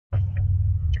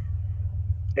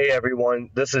Hey everyone,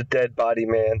 this is Dead Body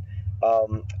Man.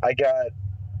 I got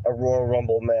a Royal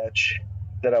Rumble match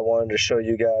that I wanted to show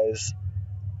you guys.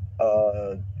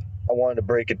 I wanted to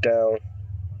break it down.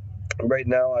 Right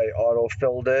now, I auto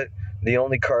filled it. The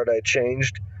only card I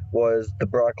changed was the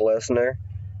Brock Lesnar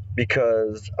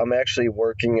because I'm actually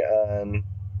working on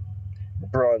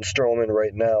Braun Strowman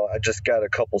right now. I just got a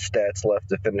couple stats left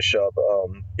to finish up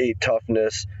 8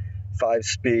 toughness, 5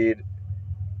 speed,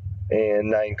 and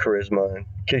 9 charisma.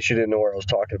 In case you didn't know what I was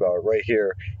talking about, right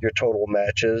here, your total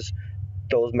matches,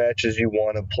 those matches you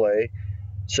want to play,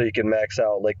 so you can max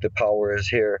out like the power is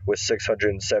here with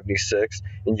 676.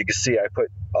 And you can see I put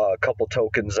a couple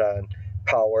tokens on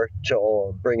power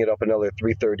to bring it up another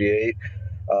 338.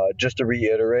 Just to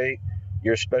reiterate,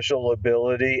 your special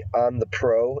ability on the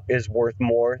pro is worth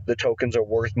more. The tokens are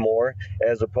worth more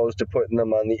as opposed to putting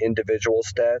them on the individual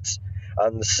stats.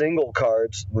 On the single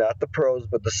cards, not the pros,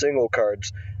 but the single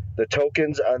cards, the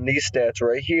tokens on these stats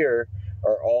right here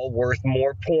are all worth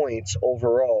more points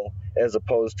overall as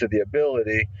opposed to the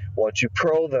ability. Once you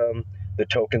pro them, the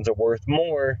tokens are worth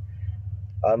more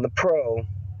on the pro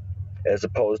as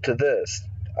opposed to this.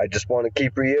 I just want to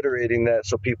keep reiterating that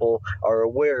so people are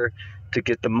aware to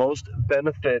get the most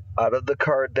benefit out of the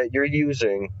card that you're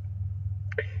using.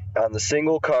 On the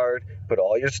single card, put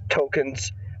all your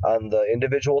tokens on the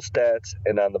individual stats,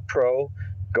 and on the pro,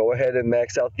 go ahead and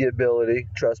max out the ability.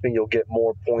 Trust me, you'll get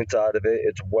more points out of it.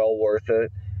 It's well worth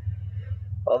it.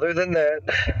 Other than that,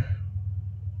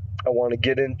 I want to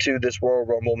get into this Royal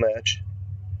Rumble match.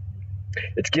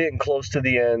 It's getting close to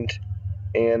the end,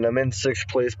 and I'm in 6th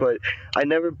place, but I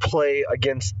never play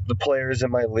against the players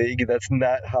in my league. That's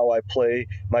not how I play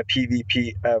my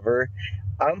PvP ever.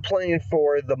 I'm playing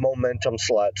for the momentum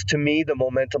slots. To me, the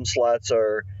momentum slots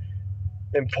are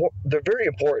they're very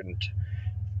important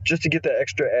just to get that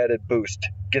extra added boost,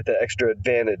 get that extra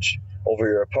advantage over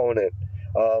your opponent.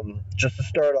 Just to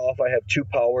start off, I have 2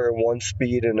 power and 1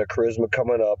 speed and a charisma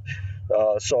coming up.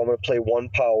 So I'm going to play 1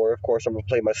 power. Of course, I'm going to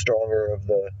play my stronger of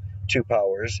the 2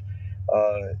 powers.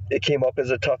 It came up as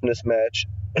a toughness match.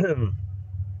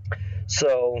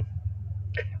 So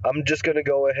I'm just going to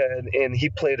go ahead, and he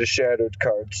played a shattered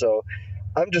card. So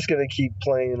I'm just going to keep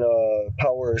playing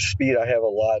power or speed. I have a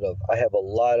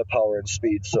lot of power and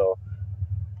speed. So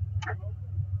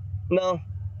no.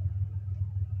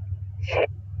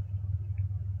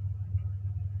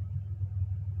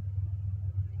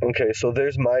 Okay, so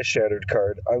there's my shattered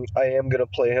card. I am going to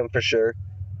play him for sure.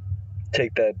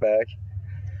 Take that back.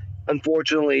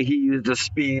 Unfortunately, he used a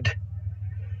speed,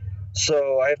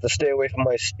 so I have to stay away from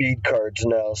my speed cards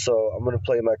now. So I'm going to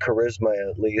play my charisma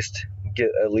at least,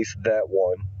 get at least that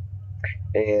one.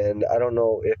 And I don't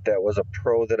know if that was a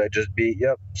pro that I just beat.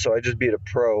 Yep, so I just beat a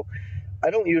pro. I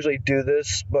don't usually do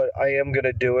this, but I am going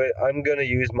to do it. I'm going to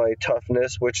use my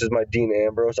toughness, which is my Dean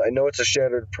Ambrose. I know it's a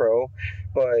shattered pro,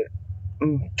 but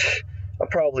I'm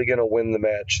probably going to win the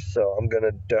match, so I'm going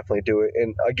to definitely do it.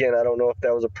 And again, I don't know if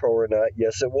that was a pro or not.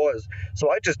 Yes, it was.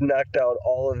 So I just knocked out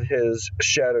all of his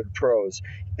shattered pros.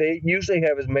 They usually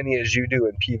have as many as you do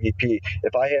in PvP.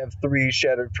 If I have 3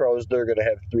 shattered pros, they're going to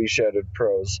have 3 shattered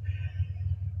pros.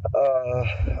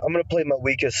 I'm going to play my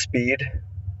weakest speed.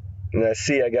 And I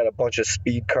see I got a bunch of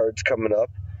speed cards coming up.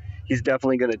 He's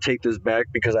definitely going to take this back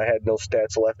because I had no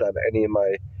stats left on any of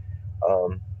my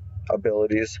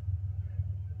abilities.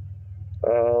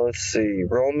 Let's see.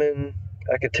 Roman,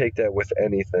 I could take that with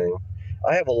anything.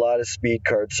 I have a lot of speed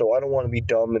cards, so I don't want to be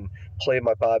dumb and play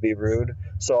my Bobby Roode.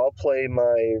 So I'll play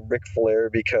my Ric Flair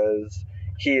because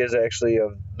he is actually,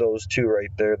 of those 2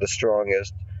 right there, the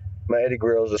strongest. My Eddie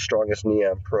Guerrero is the strongest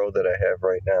Neon Pro that I have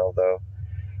right now, though.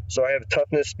 So I have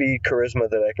toughness, speed, charisma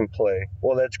that I can play.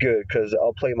 Well, that's good because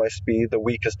I'll play my speed, the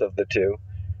weakest of the 2.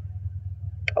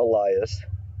 Elias.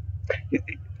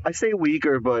 I say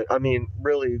weaker, but I mean,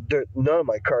 really, none of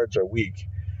my cards are weak.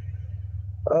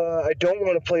 I don't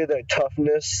want to play that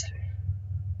toughness.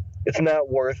 It's not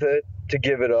worth it to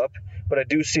give it up, but I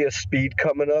do see a speed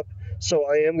coming up, so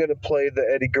I am going to play the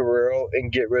Eddie Guerrero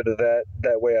and get rid of that.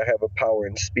 That way I have a power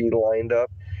and speed lined up,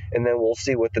 and then we'll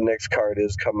see what the next card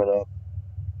is coming up.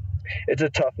 It's a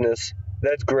toughness.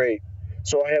 That's great.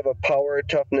 So I have a power,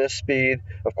 toughness, speed.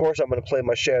 Of course, I'm going to play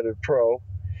my Shattered Pro,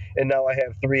 and now I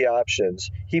have 3 options.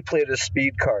 He played a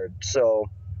speed card, so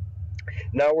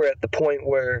now we're at the point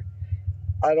where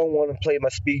I don't want to play my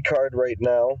speed card right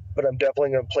now, but I'm definitely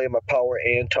going to play my power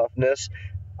and toughness.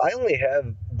 I only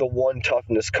have the 1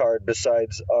 toughness card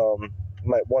besides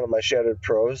one of my Shattered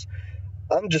Pros.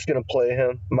 I'm just going to play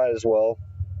him. Might as well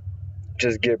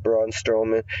just get Braun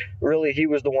Strowman. Really, he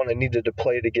was the one I needed to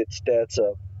play to get stats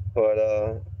up, but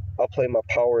I'll play my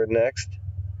power next.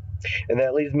 and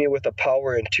that leaves me with a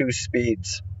power and 2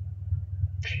 speeds.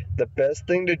 The best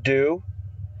thing to do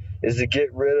is to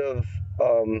get rid of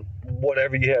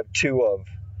whatever you have 2 of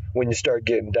when you start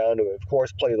getting down to it. Of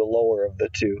course, play the lower of the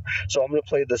 2. So I'm going to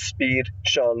play the speed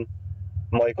Shawn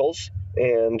Michaels,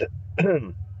 and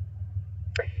I'm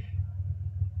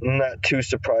not too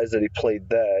surprised that he played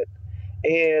that.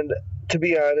 And to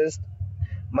be honest,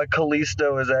 my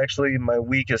Kalisto is actually my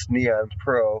weakest Neon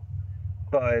Pro,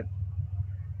 but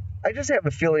I just have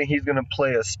a feeling he's going to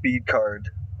play a speed card.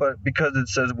 But because it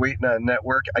says waiting on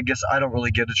network, I guess I don't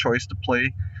really get a choice to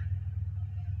play.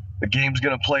 The game's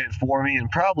going to play it for me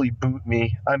and probably boot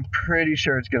me. I'm pretty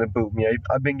sure it's going to boot me.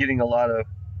 I've been getting a lot of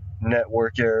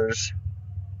network errors.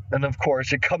 And of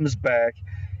course, it comes back,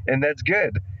 and that's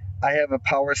good. I have a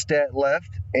power stat left,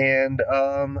 and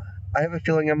I have a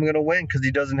feeling I'm going to win because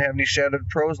he doesn't have any Shattered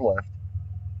Pros left.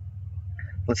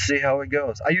 Let's see how it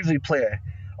goes. I usually play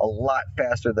a lot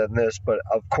faster than this, but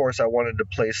of course I wanted to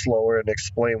play slower and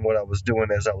explain what I was doing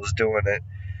as I was doing it.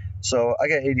 So I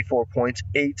got 84 points,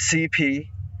 8 CP,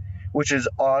 which is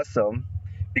awesome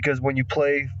because when you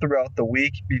play throughout the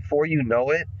week, before you know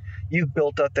it, you've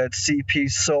built up that CP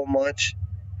so much.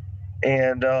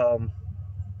 And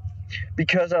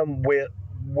because I'm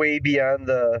way beyond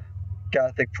the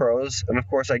Gothic Pros, and of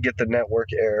course I get the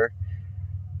network error,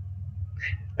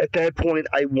 at that point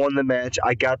I won the match.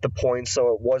 I got the points,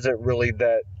 so it wasn't really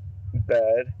that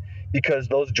bad because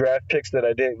those draft picks that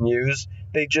I didn't use,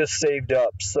 they just saved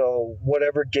up. So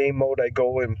whatever game mode I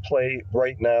go and play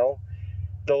right now,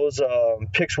 those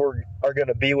picks are going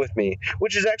to be with me,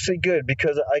 which is actually good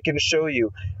because I can show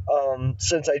you.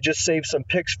 Since I just saved some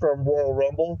picks from Royal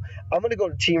Rumble, I'm going to go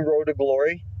to Team Road to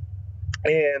Glory.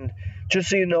 And just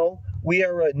so you know, we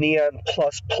are a Neon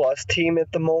Plus Plus team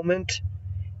at the moment,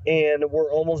 and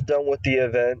we're almost done with the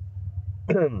event.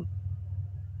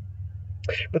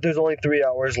 But there's only 3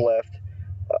 hours left.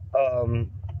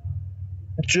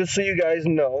 Just so you guys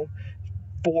know,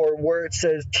 for where it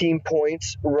says team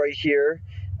points right here,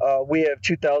 we have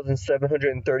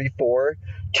 2,734.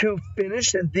 To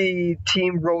finish the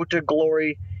Team Road to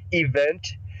Glory event,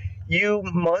 you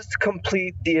must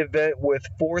complete the event with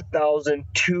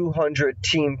 4,200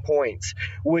 team points,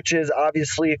 which is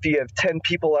obviously, if you have 10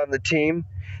 people on the team,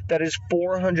 that is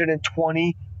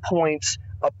 420 points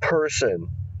a person.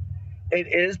 It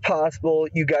is possible.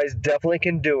 You guys definitely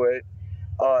can do it.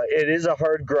 It is a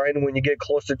hard grind when you get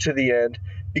closer to the end.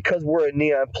 Because we're a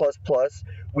Neon Plus Plus,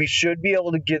 we should be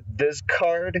able to get this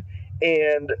card.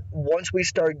 And once we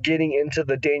start getting into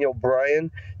the Daniel Bryan,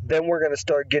 then we're going to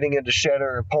start getting into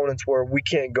Shatter opponents where we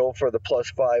can't go for the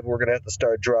 +5. We're going to have to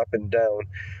start dropping down.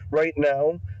 Right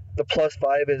now, the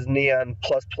 +5 is Neon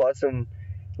Plus Plus, and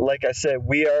like I said,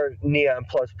 we are Neon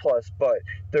Plus Plus, but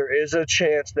there is a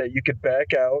chance that you could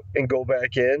back out and go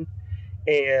back in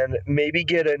and maybe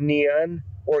get a Neon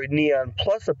or a Neon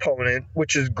Plus opponent,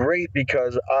 which is great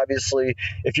because obviously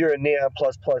if you're a Neon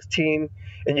Plus Plus team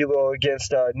and you go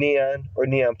against Neon or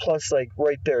Neon Plus, like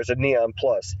right there is a Neon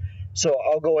Plus. So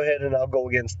I'll go ahead and I'll go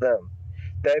against them.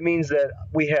 That means that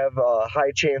we have a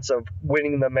high chance of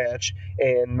winning the match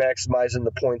and maximizing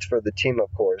the points for the team,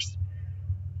 of course.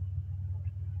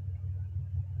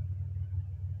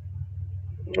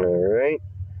 Alright.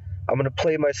 I'm going to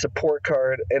play my support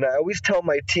card, and I always tell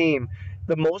my team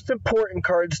the most important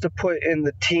cards to put in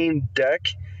the team deck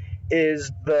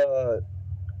is the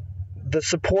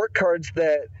support cards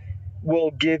that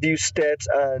will give you stats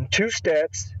on 2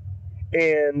 stats,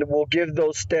 and will give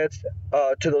those stats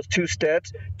to those 2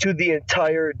 stats to the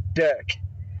entire deck.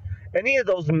 Any of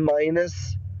those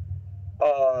minus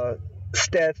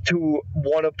stats to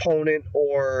one opponent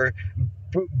or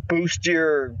boost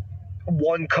your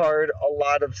one card a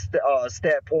lot of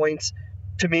stat points,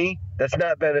 to me, that's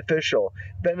not beneficial.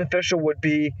 Beneficial would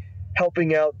be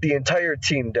helping out the entire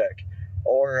team deck,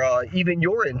 or even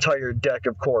your entire deck,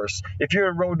 of course. If you're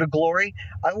in Road to Glory,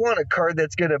 I want a card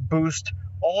that's going to boost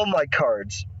all my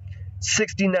cards.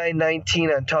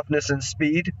 69-19 on toughness and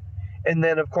speed. And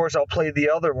then, of course, I'll play the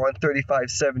other one,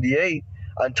 35-78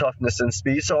 on toughness and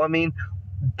speed. So, I mean,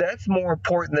 that's more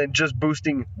important than just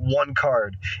boosting one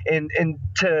card. And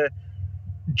to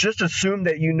just assume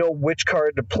that you know which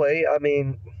card to play, I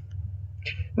mean,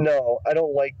 no, I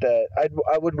don't like that.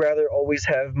 I would rather always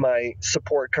have my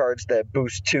support cards that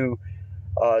boost 2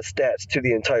 stats to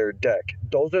the entire deck.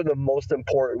 Those are the most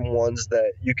important ones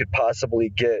that you could possibly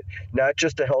get, not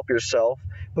just to help yourself,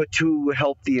 but to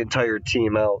help the entire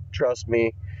team out. Trust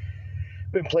me.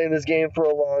 Been playing this game for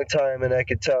a long time, and I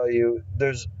can tell you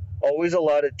there's always a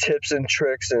lot of tips and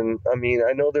tricks. And I mean,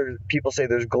 I know people say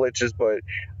there's glitches, but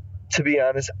to be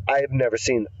honest, I've never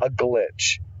seen a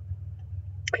glitch.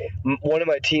 One of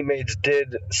my teammates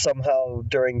did somehow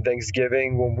during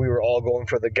Thanksgiving when we were all going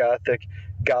for the Gothic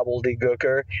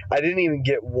gobbledygooker. I didn't even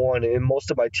get one, and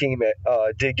most of my team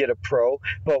did get a pro.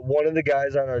 But one of the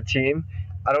guys on our team,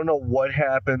 I don't know what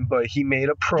happened, but he made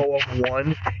a pro of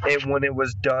one, and when it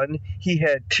was done, he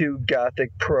had two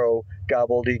Gothic pro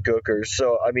gobbledygookers.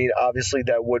 So, I mean, obviously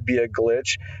that would be a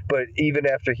glitch, but even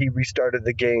after he restarted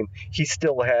the game, he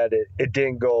still had it. It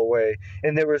didn't go away,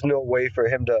 and there was no way for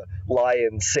him to lie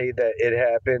and say that it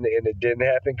happened and it didn't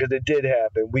happen, because it did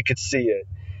happen. We could see it.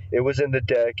 It was in the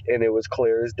deck, and it was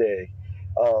clear as day.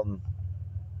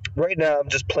 Right now, I'm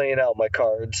just playing out my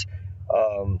cards.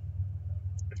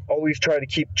 Always try to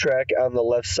keep track on the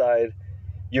left side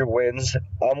your wins.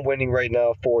 I'm winning right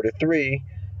now 4-3.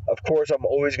 Of course, I'm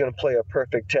always going to play a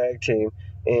perfect tag team,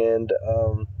 and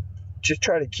just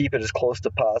try to keep it as close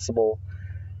to possible.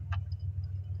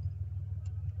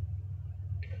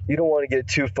 You don't want to get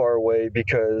too far away,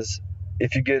 because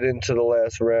if you get into the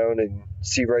last round and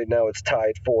see right now it's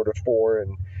tied 4-4,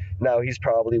 and now he's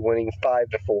probably winning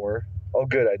 5-4. Oh,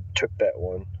 good, I took that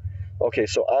one. Okay,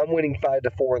 so I'm winning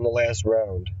 5-4 in the last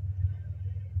round.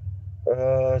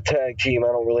 Tag team, I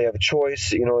don't really have a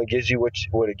choice. You know, it gives you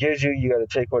what it gives you. You got to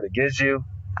take what it gives you.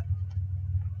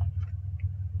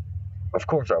 Of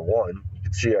course, I won. You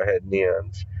can see I had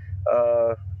neons.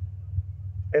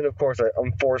 And of course,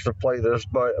 I'm forced to play this,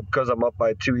 but because I'm up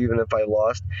by 2, even if I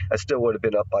lost, I still would have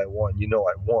been up by 1. You know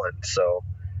I won, so.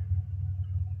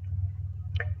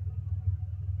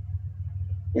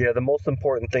 Yeah, the most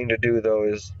important thing to do, though,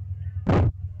 is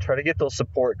try to get those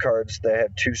support cards that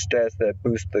have 2 stats that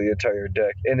boost the entire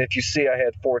deck. And if you see, I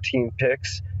had 14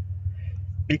 picks,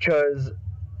 because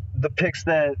the picks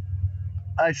that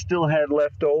I still had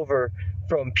left over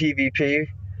from PvP,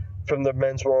 from the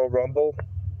Men's Royal Rumble,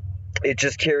 it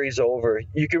just carries over.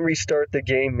 You can restart the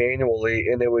game manually,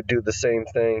 and it would do the same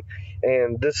thing.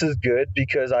 And this is good,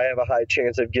 because I have a high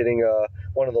chance of getting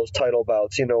one of those title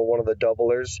bouts, you know, one of the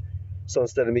doublers. So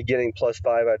instead of me getting +5,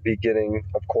 I'd be getting,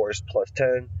 of course,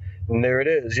 +10. And there it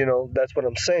is. You know, that's what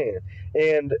I'm saying.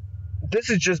 And this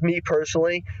is just me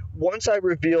personally. Once I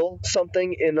reveal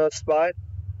something in a spot,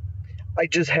 I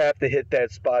just have to hit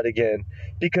that spot again,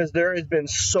 because there has been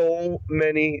so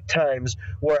many times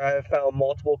where I have found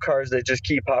multiple cards that just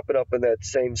keep popping up in that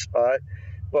same spot.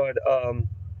 But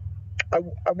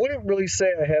I wouldn't really say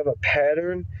I have a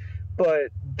pattern,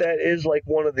 but that is like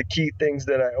one of the key things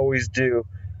that I always do.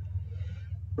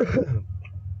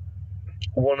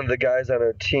 One of the guys on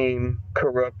our team,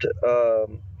 Corrupt,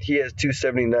 he has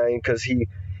 279 because he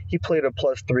played a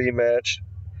 +3 match.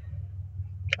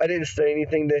 I didn't say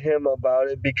anything to him about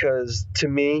it, because to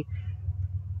me,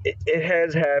 it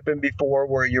has happened before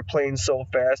where you're playing so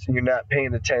fast and you're not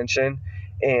paying attention,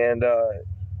 and a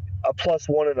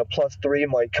 +1 and a +3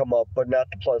 might come up, but not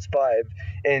the +5,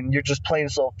 and you're just playing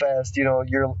so fast. You know,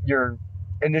 your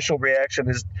initial reaction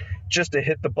is just to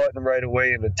hit the button right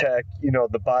away and attack, you know,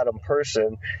 the bottom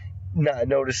person, not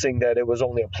noticing that it was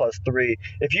only a +3.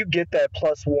 If you get that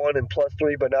 +1 and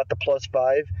 +3, but not the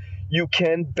 +5, you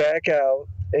can back out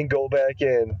and go back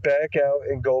in, back out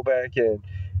and go back in.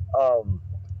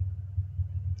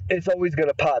 It's always going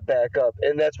to pop back up,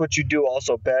 and that's what you do.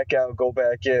 Also, back out, go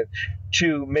back in,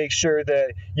 to make sure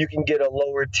that you can get a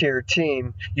lower tier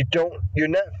team. You're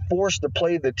not forced to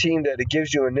play the team that it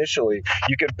gives you initially.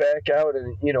 You can back out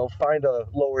and, you know, find a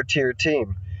lower tier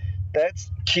team.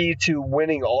 That's key to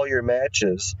winning all your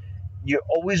matches. You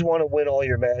always want to win all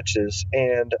your matches,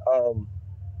 and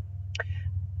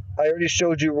I already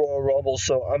showed you Royal Rumble,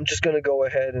 so I'm just going to go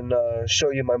ahead and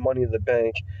show you my Money in the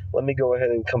Bank. Let me go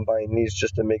ahead and combine these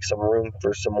just to make some room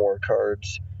for some more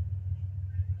cards.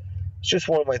 It's just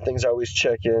one of my things I always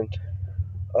check in.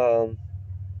 I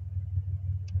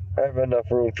have enough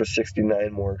room for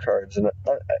 69 more cards, and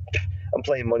I'm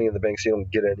playing Money in the Bank, so you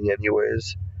don't get any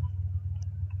anyways.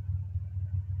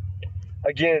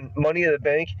 Again, Money in the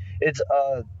Bank, it's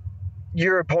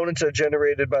your opponents are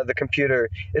generated by the computer.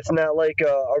 It's not like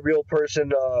a real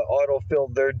person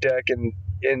auto-filled their deck and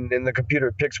the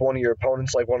computer picks one of your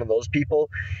opponents, like one of those people.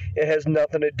 It has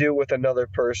nothing to do with another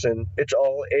person. It's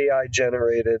all AI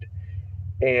generated,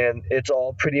 and it's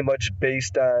all pretty much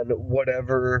based on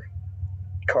whatever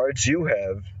cards you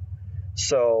have.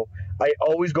 So I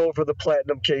always go for the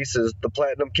platinum cases. The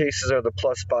platinum cases are the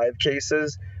 +5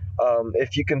 cases.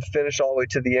 If you can finish all the way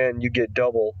to the end, you get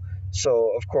double.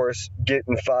 So, of course,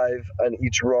 getting 5 on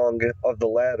each rung of the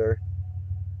ladder,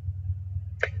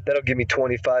 that'll give me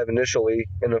 25 initially.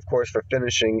 And, of course, for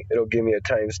finishing, it'll give me a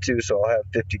 ×2, so I'll have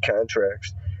 50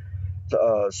 contracts.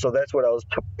 So that's what I was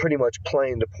pretty much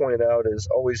playing to point out, is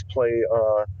always play,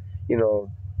 you know,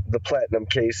 the platinum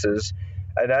cases.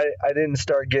 And I didn't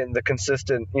start getting the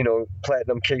consistent,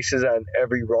 platinum cases on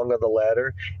every rung of the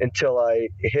ladder until I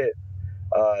hit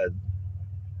uh,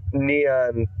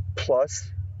 Neon Plus.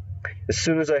 As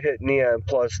soon as I hit Neon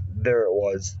Plus, there it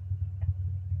was.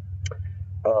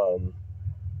 Um,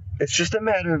 it's just a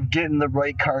matter of getting the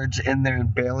right cards in there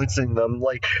and balancing them.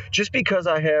 Like, just because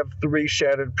I have 3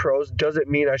 Shattered Pros doesn't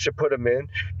mean I should put them in,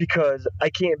 because I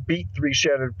can't beat 3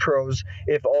 Shattered Pros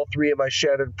if all 3 of my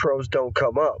Shattered Pros don't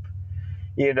come up.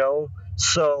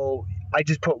 So I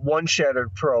just put 1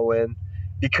 Shattered Pro in,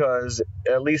 because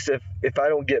at least if I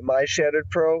don't get my Shattered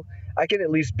Pro, I can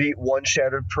at least beat 1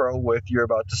 Shattered Pro with You're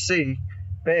About to See.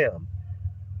 Bam.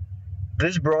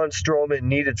 This Braun Strowman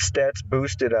needed stats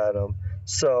boosted on him,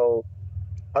 so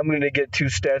I'm going to get 2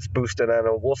 stats boosted on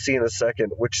him. We'll see in a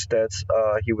second which stats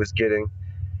he was getting.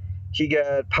 He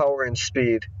got power and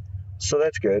speed, so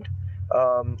that's good.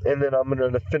 And then I'm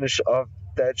going to finish off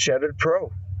that Shattered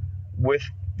Pro with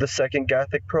the second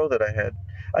Gothic Pro that I had.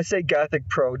 I say Gothic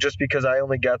Pro just because I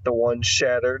only got the 1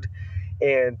 Shattered,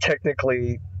 and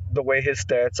technically, the way his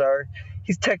stats are,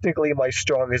 he's technically my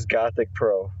strongest Gothic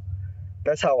Pro.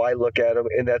 That's how I look at him,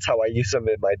 and that's how I use him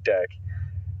in my deck.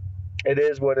 It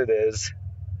is what it is.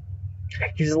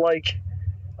 He's like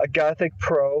a Gothic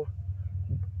Pro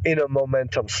in a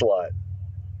momentum slot.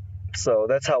 So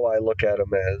that's how I look at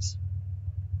him as.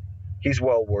 He's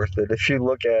well worth it. If you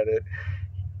look at it,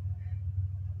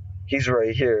 he's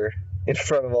right here in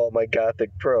front of all my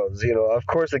Gothic Pros. Of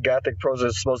course the Gothic Pros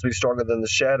are supposed to be stronger than the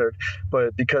Shattered,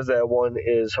 but because that one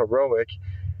is heroic,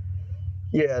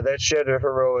 yeah, that Shattered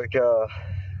heroic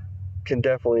can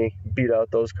definitely beat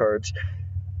out those cards.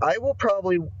 I will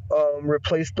probably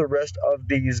replace the rest of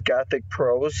these Gothic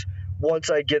Pros once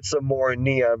I get some more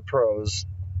Neon Pros.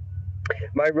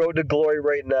 My road to glory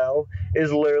right now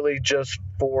is literally just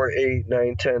 4, 8,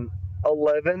 9, 10,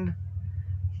 11.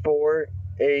 4,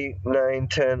 8, 9,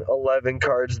 10, 11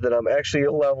 cards that I'm actually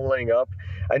leveling up.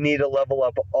 I need to level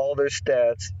up all their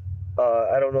stats.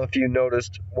 I don't know if you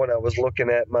noticed when I was looking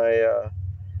at my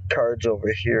cards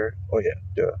over here. Oh yeah,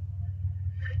 duh.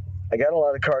 I got a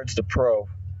lot of cards to pro,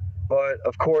 but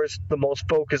of course the most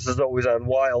focus is always on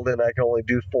wild, and I can only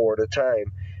do 4 at a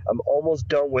time. I'm almost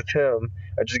done with him.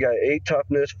 I just got 8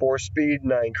 toughness, 4 speed,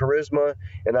 9 charisma,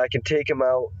 and I can take him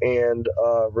out and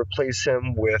replace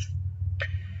him with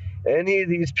any of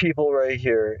these people right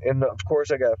here. And of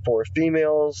course I got 4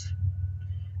 females.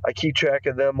 I keep track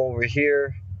of them over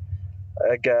here.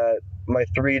 I got my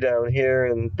 3 down here,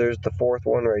 and there's the 4th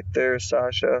one right there,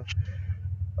 Sasha.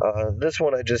 This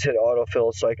one I just hit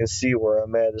autofill so I can see where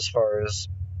I'm at as far as,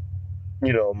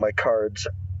 my cards.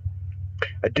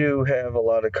 I do have a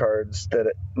lot of cards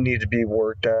that need to be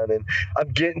worked on, and I'm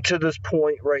getting to this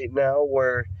point right now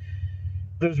where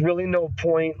there's really no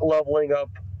point leveling up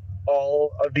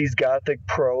all of these Gothic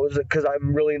Pros, because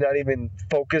I'm really not even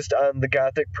focused on the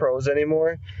Gothic Pros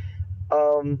anymore.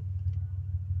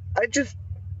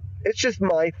 It's just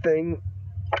my thing.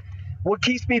 What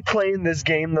keeps me playing this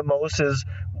game the most is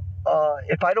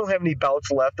if I don't have any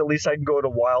bouts left, at least I can go to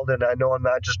wild, and I know I'm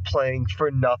not just playing for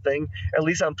nothing. At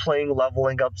least I'm playing,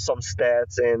 leveling up some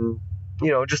stats, and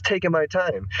just taking my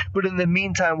time. But in the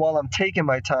meantime, while I'm taking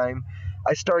my time,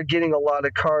 I start getting a lot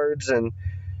of cards, and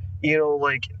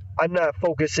like, I'm not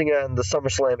focusing on the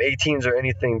SummerSlam 18s or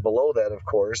anything below that, of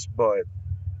course, but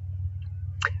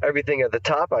everything at the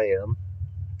top I am.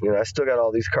 I still got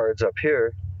all these cards up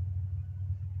here.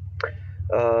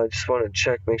 I just want to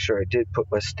check, make sure I did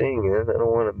put my Sting in. I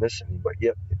don't want to miss any, but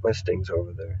yep, my Sting's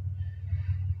over there.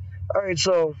 Alright,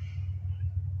 so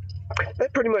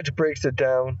that pretty much breaks it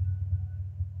down,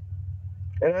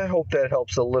 and I hope that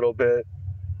helps a little bit.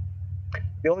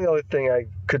 The only other thing I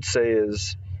could say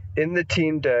is, in the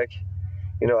team deck,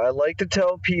 I like to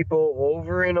tell people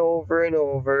over and over and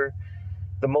over,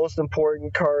 the most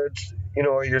important cards,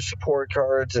 are your support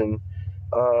cards, and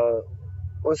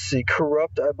let's see,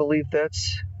 Corrupt, I believe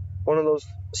that's one of those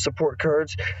support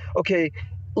cards. Okay,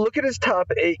 look at his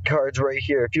top 8 cards right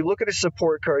here. If you look at his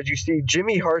support cards, you see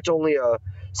Jimmy Hart's only a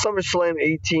SummerSlam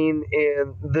 18,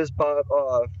 and this Bob,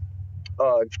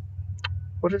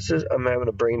 what is this? I'm having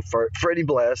a brain fart. Freddie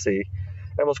Blassie.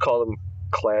 I almost called him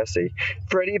Classy.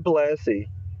 Freddie Blassie.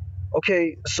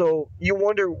 Okay, so you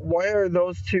wonder, why are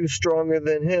those 2 stronger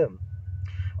than him?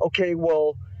 Okay,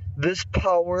 well, this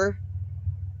power,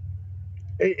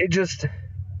 it just,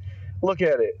 look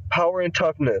at it. Power and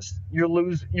toughness. You're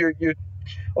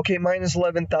okay, minus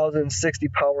 11,060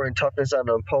 power and toughness on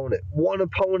an opponent. One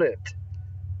opponent.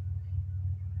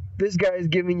 This guy is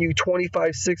giving you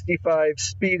 2565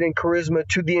 speed and charisma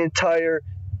to the entire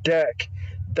deck.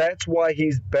 That's why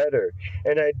he's better.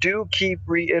 And I do keep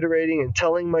reiterating and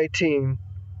telling my team,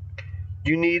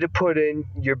 You need to put in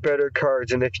your better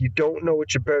cards, and if you don't know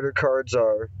what your better cards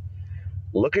are,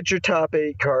 look at your top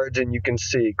 8 cards and you can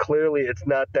see clearly it's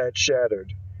not that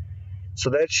shattered.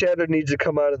 So that shadow needs to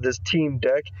come out of this team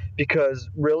deck because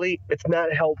really it's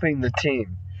not helping the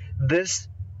team. This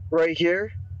right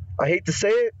here, I hate to say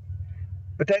it,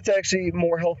 but that's actually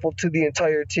more helpful to the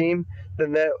entire team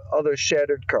than that other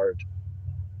shattered card.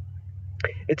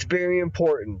 It's very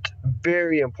important,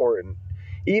 very important.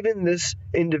 Even this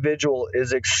individual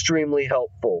is extremely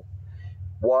helpful.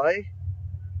 Why?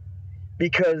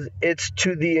 Because it's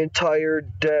to the entire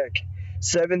deck.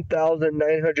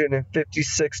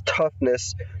 7,956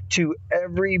 toughness to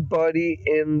everybody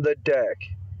in the deck.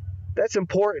 That's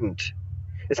important.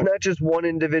 It's not just one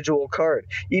individual card.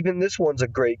 Even this one's a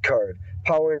great card.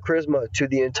 Power and charisma to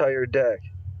the entire deck.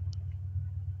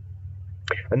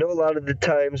 I know a lot of the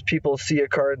times people see a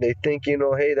card and they think,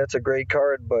 hey, that's a great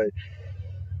card, but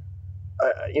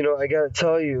I gotta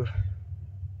tell you,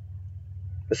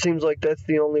 it seems like that's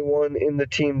the only one in the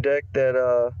team deck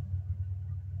that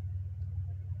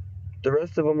the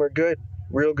rest of them are good,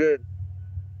 real good.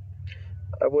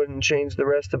 I wouldn't change the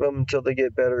rest of them until they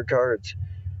get better cards.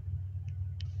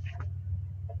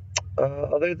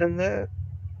 Other than that,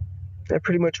 that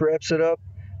pretty much wraps it up.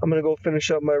 I'm going to go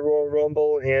finish up my Royal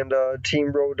Rumble and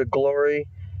Team Road to Glory.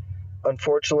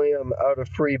 Unfortunately, I'm out of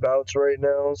free bouts right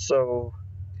now, so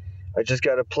I just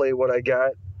got to play what I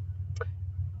got.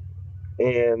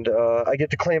 And I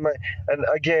get to claim my... And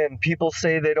again, people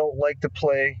say they don't like to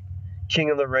play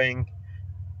King of the Ring.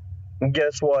 And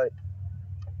guess what?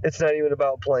 It's not even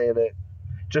about playing it.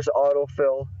 Just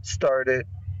autofill, start it,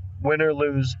 win or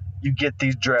lose, you get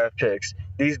these draft picks.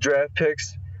 These draft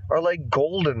picks are like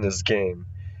gold in this game.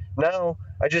 Now,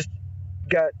 I just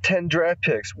got 10 draft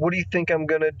picks. What do you think I'm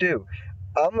going to do?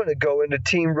 I'm going to go into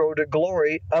Team Road to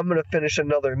Glory. I'm going to finish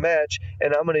another match,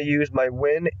 and I'm going to use my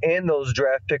win and those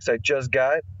draft picks I just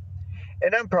got,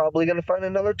 and I'm probably going to find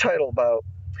another title bout.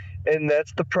 And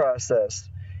that's the process.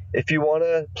 If you want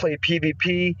to play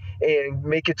PvP and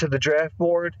make it to the draft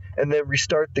board and then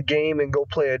restart the game and go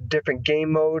play a different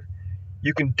game mode,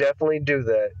 you can definitely do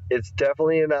that. It's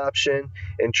definitely an option.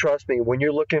 And trust me, when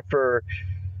you're looking for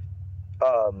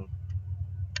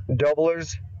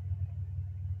doublers,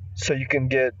 so you can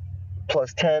get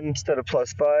plus 10 instead of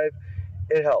plus 5,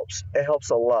 it helps. It helps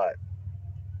a lot.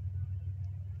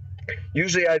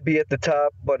 Usually I'd be at the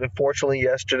top, but unfortunately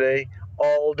yesterday,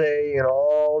 all day and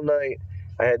all night,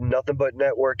 I had nothing but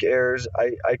network errors.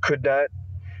 I could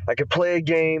play a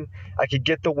game, I could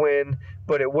get the win,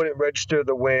 but it wouldn't register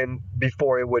the win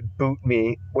before it would boot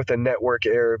me with a network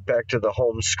error back to the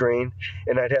home screen,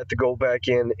 and I'd have to go back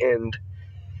in. And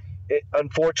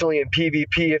unfortunately in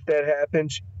PvP, if that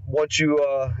happens, once you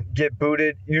get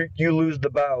booted, you lose the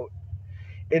bout.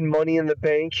 In Money in the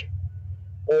Bank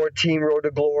or Team Road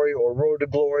to Glory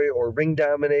or Ring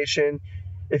Domination,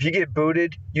 if you get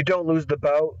booted, you don't lose the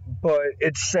bout, but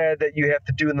it's sad that you have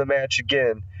to do in the match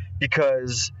again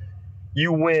because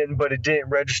you win, but it didn't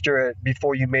register it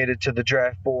before you made it to the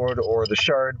draft board or the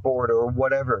shard board or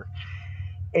whatever.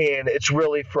 And it's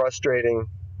really frustrating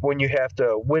when you have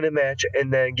to win a match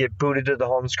and then get booted to the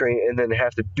home screen and then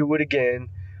have to do it again,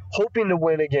 hoping to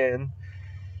win again.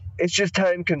 It's just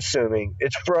time consuming.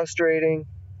 It's frustrating.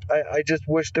 I just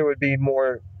wish there would be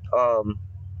more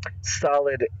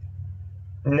solid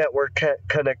network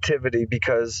connectivity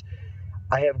because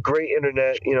I have great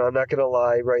internet. I'm not gonna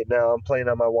lie, right now I'm playing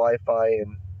on my Wi-Fi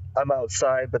and I'm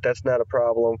outside, but that's not a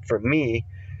problem for me.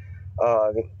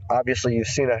 Obviously you've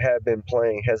seen I have been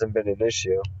playing, hasn't been an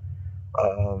issue.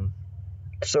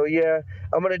 So yeah,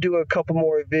 I'm gonna do a couple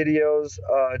more videos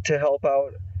to help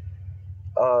out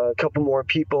a couple more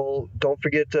people. Don't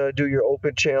forget to do your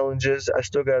open challenges. I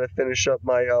still gotta finish up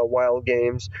my wild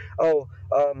games.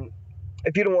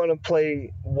 If you don't want to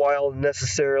play wild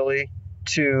necessarily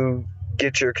to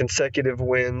get your consecutive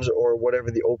wins or whatever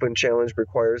the open challenge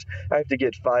requires, I have to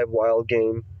get 5 wild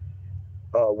game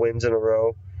wins in a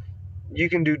row. You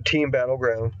can do Team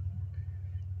Battleground.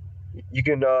 You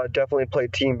can definitely play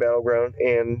Team Battleground,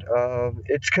 and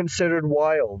it's considered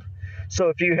wild. So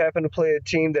if you happen to play a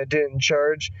team that didn't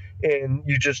charge and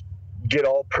you just get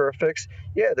all perfects,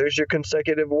 yeah, there's your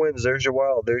consecutive wins, there's your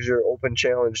wild, there's your open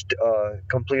challenge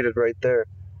completed right there.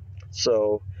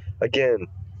 So again,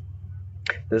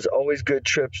 there's always good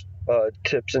tips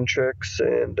and tricks.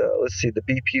 And let's see, the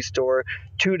BP store,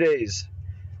 2 days,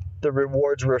 the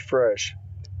rewards refresh.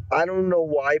 I don't know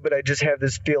why, but I just have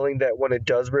this feeling that when it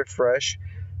does refresh,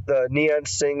 the neon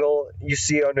single you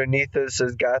see underneath it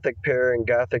says Gothic Pair and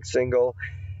Gothic Single.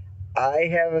 I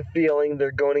have a feeling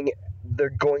they're going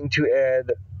to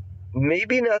add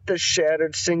maybe not the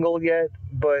Shattered single yet,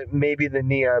 but maybe the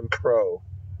Neon Pro.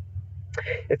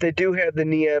 If they do have the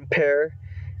Neon Pair,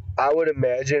 I would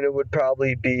imagine it would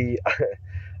probably be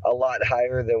a lot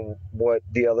higher than what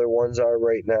the other ones are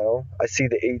right now. I see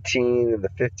the 18 and the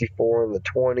 54 and the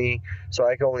 20, so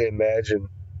I can only imagine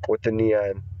what the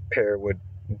Neon Pair would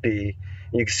be.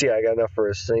 You can see I got enough for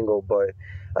a single, but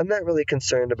I'm not really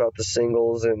concerned about the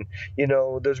singles, and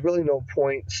there's really no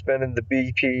point spending the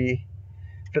BP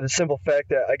for the simple fact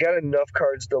that I got enough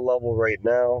cards to level right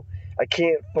now. I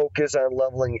can't focus on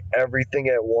leveling everything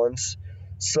at once.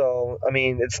 So, I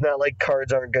mean, it's not like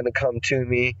cards aren't going to come to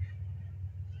me.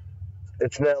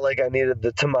 It's not like I needed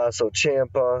the Tommaso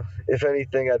Ciampa. If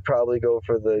anything, I'd probably go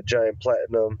for the Giant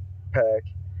Platinum pack.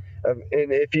 And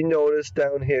if you notice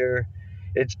down here,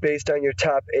 it's based on your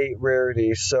top 8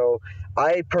 rarities. So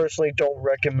I personally don't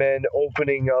recommend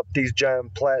opening up these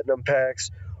Giant Platinum packs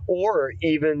or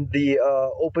even the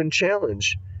Open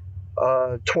Challenge,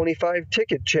 25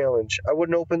 ticket challenge. I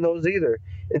wouldn't open those either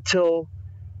until,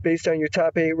 based on your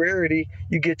top 8 rarity,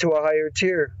 you get to a higher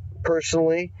tier.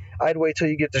 Personally, I'd wait till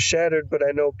you get to Shattered, but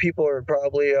I know people are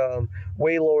probably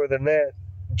way lower than that,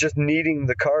 just needing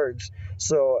the cards.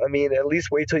 So, I mean, at least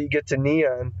wait till you get to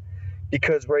Neon,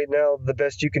 because right now the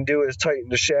best you can do is Titan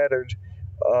to Shattered,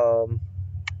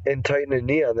 and Titan and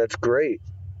Neon. That's great.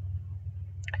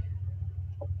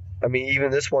 I mean, even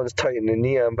this one's Titan and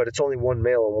Neon, but it's only one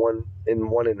male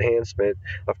and one enhancement.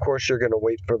 Of course, you're going to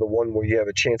wait for the one where you have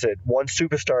a chance at one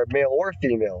superstar, male or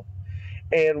female,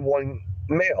 and one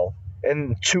male,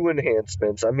 and 2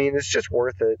 enhancements. I mean, it's just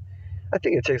worth it. I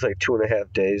think it takes like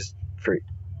 2.5 days for,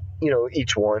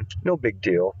 each one. No big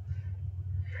deal.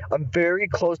 I'm very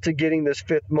close to getting this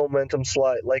 5th momentum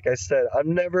slot. Like I said,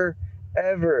 I'm never,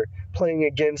 ever playing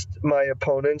against my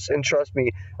opponents. And trust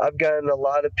me, I've gotten a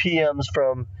lot of PMs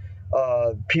from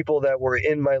people that were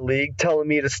in my league telling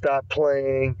me to stop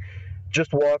playing,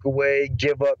 just walk away,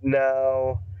 give up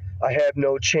now, I have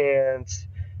no chance.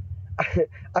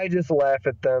 I just laugh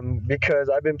at them because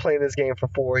I've been playing this game for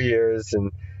 4 years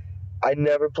and I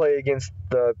never play against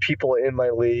the people in my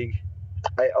league.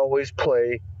 I always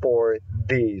play for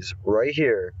these right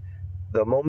here, the moment.